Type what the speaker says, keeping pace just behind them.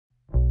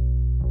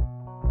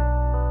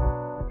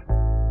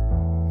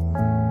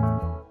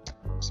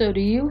So, do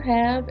you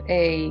have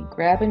a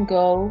grab and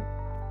go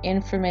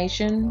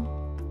information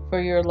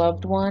for your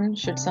loved one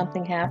should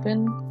something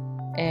happen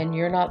and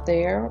you're not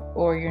there,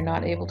 or you're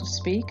not able to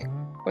speak,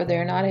 or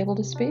they're not able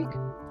to speak?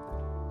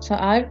 So,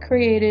 I've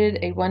created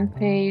a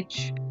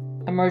one-page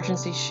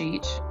emergency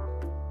sheet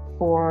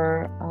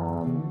for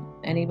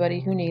anybody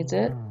who needs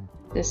it.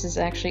 This is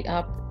actually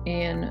up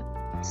in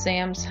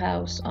Sam's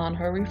house on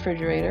her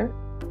refrigerator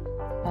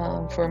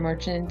for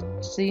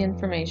emergency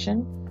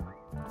information.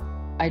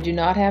 I do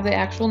not have the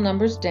actual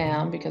numbers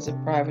down because of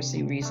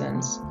privacy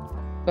reasons,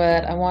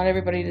 but I want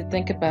everybody to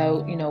think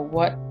about,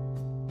 what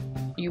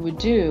you would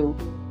do.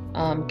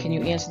 Can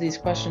you answer these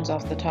questions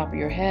off the top of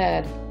your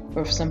head,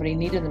 or if somebody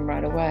needed them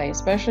right away,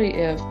 especially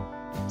if,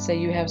 say,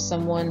 you have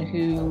someone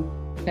who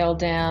fell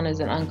down as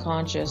an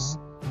unconscious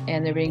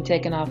and they're being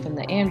taken off in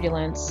the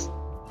ambulance,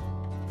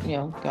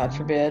 God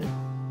forbid,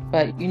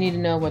 but you need to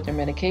know what their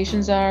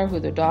medications are, who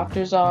their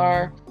doctors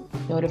are,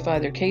 notify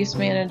their case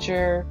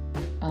manager,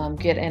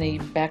 get any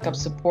backup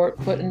support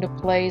put into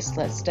place,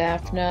 let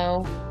staff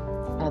know,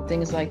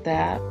 things like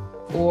that.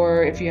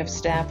 Or if you have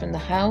staff in the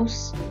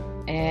house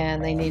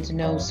and they need to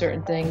know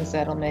certain things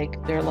that'll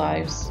make their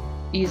lives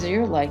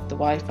easier, like the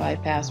Wi-Fi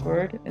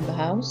password in the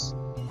house,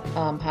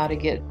 how to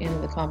get into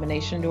the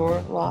combination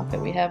door lock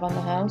that we have on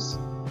the house,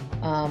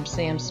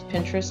 Sam's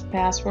Pinterest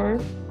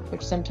password,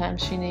 which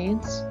sometimes she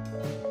needs.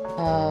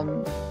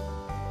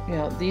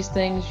 These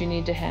things you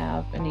need to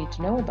have and need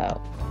to know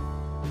about.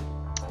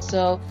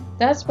 So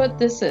that's what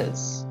this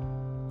is.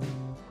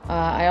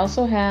 I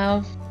also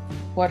have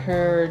what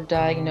her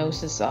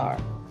diagnoses are.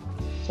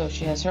 So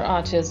she has her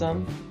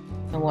autism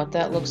and what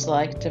that looks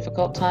like,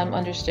 difficult time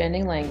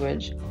understanding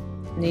language,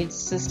 needs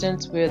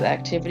assistance with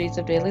activities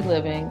of daily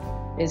living,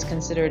 is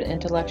considered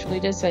intellectually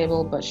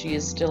disabled, but she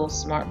is still a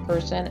smart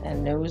person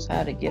and knows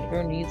how to get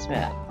her needs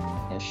met.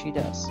 Yes, she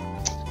does.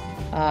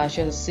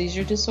 She has a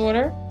seizure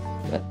disorder,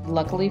 but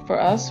luckily for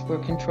us,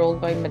 we're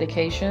controlled by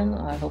medication.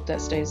 I hope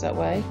that stays that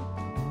way.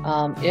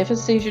 If a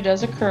seizure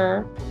does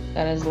occur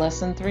that is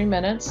less than 3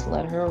 minutes,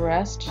 let her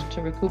rest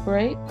to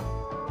recuperate.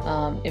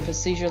 If a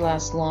seizure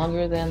lasts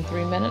longer than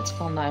 3 minutes,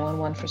 call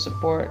 911 for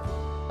support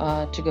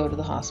to go to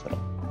the hospital.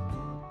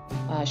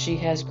 She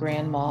has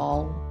grand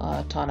mal,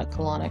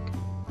 tonic-clonic,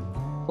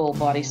 full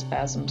body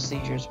spasm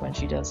seizures when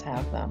she does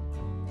have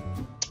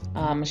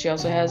them. She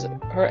also has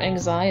her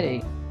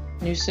anxiety.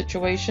 New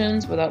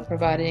situations without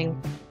providing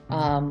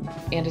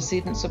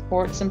antecedent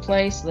supports in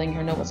place, letting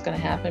her know what's going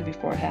to happen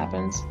before it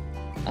happens,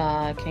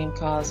 can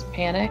cause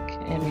panic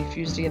and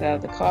refuse to get out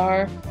of the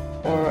car,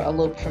 or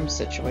elope from a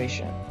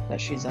situation that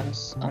she's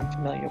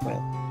unfamiliar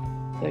with.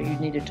 So you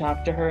need to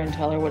talk to her and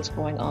tell her what's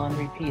going on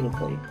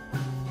repeatedly,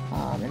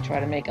 and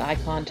try to make eye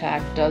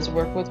contact. Does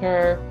work with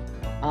her,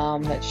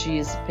 that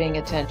she's paying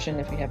attention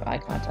if you have eye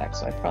contact.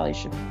 So I probably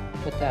should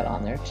put that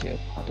on there too.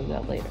 I'll do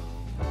that later.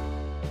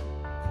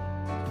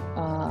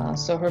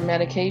 So her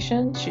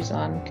medication, she's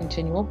on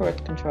continual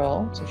birth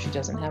control, so she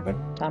doesn't have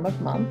a time of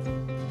month.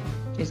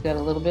 She's got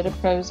a little bit of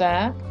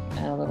Prozac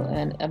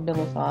and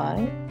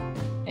Abilify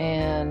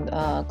and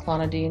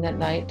clonidine at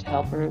night to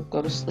help her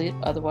go to sleep.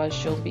 Otherwise,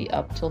 she'll be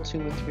up till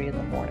 2 or 3 in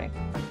the morning.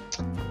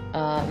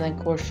 And then,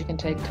 of course, she can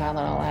take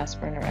Tylenol,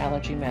 aspirin, or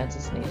allergy meds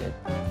as needed.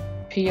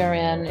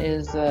 PRN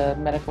is a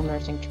medical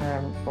nursing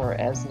term for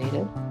as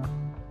needed.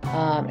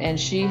 And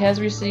she has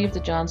received the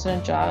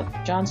Johnson &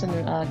 Johnson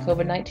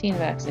COVID-19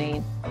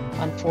 vaccine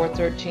on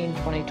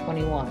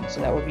 4/13/2021.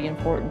 So that would be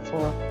important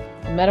for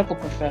a medical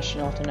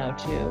professional to know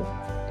too.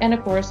 And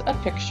of course, a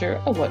picture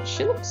of what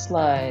she looks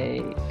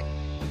like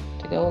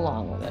to go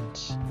along with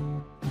it.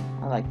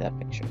 I like that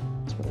picture.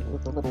 It's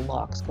with the little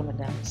locks coming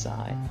down the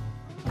side.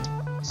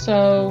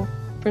 So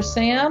for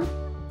Sam,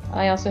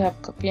 I also have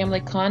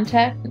family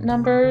contact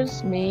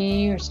numbers,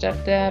 me, her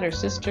stepdad, her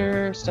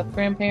sister, her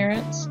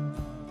step-grandparents,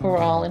 who are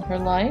all in her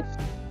life.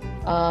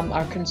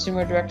 Our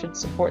consumer-directed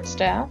support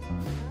staff,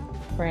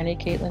 Franny,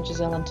 Caitlin,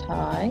 Giselle, and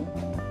Ty,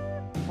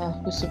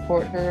 who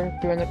support her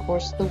during the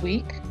course of the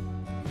week.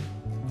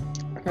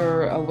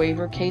 Her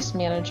waiver case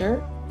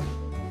manager,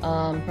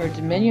 her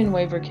Dominion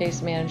waiver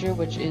case manager,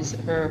 which is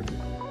her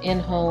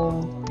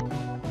in-home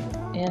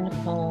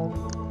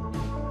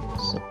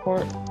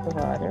support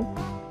provider.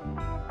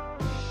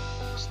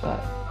 Just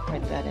thought I'd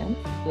write that in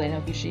so they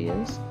know who she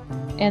is.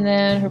 And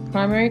then her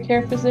primary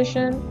care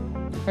physician,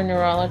 her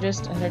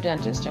neurologist, and her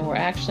dentist. And we're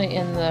actually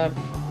in the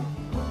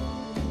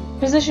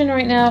position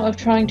right now of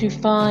trying to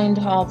find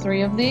all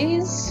 3 of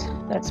these.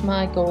 That's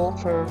my goal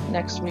for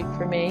next week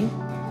for me.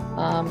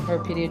 Her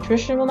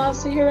pediatrician will not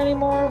see her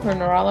anymore. Her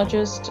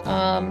neurologist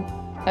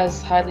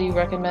has highly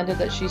recommended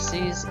that she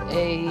sees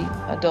a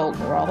adult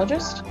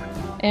neurologist.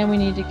 And we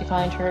need to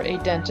find her a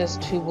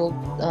dentist who will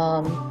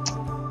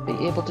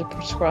be able to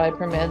prescribe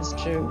her meds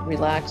to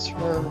relax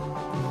her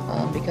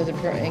because of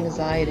her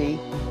anxiety.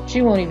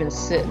 She won't even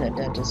sit in a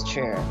dentist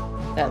chair.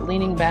 That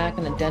leaning back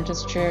in a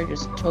dentist chair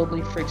just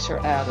totally freaks her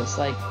out. It's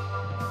like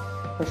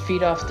her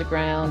feet off the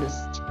ground.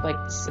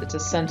 It's a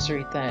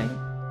sensory thing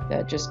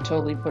that just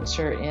totally puts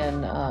her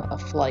in a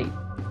flight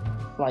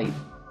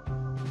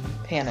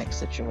panic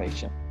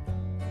situation.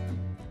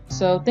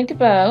 So think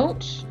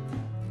about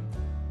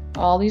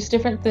all these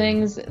different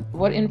things.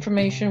 What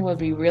information would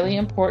be really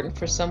important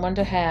for someone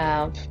to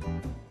have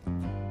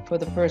for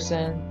the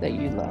person that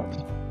you love?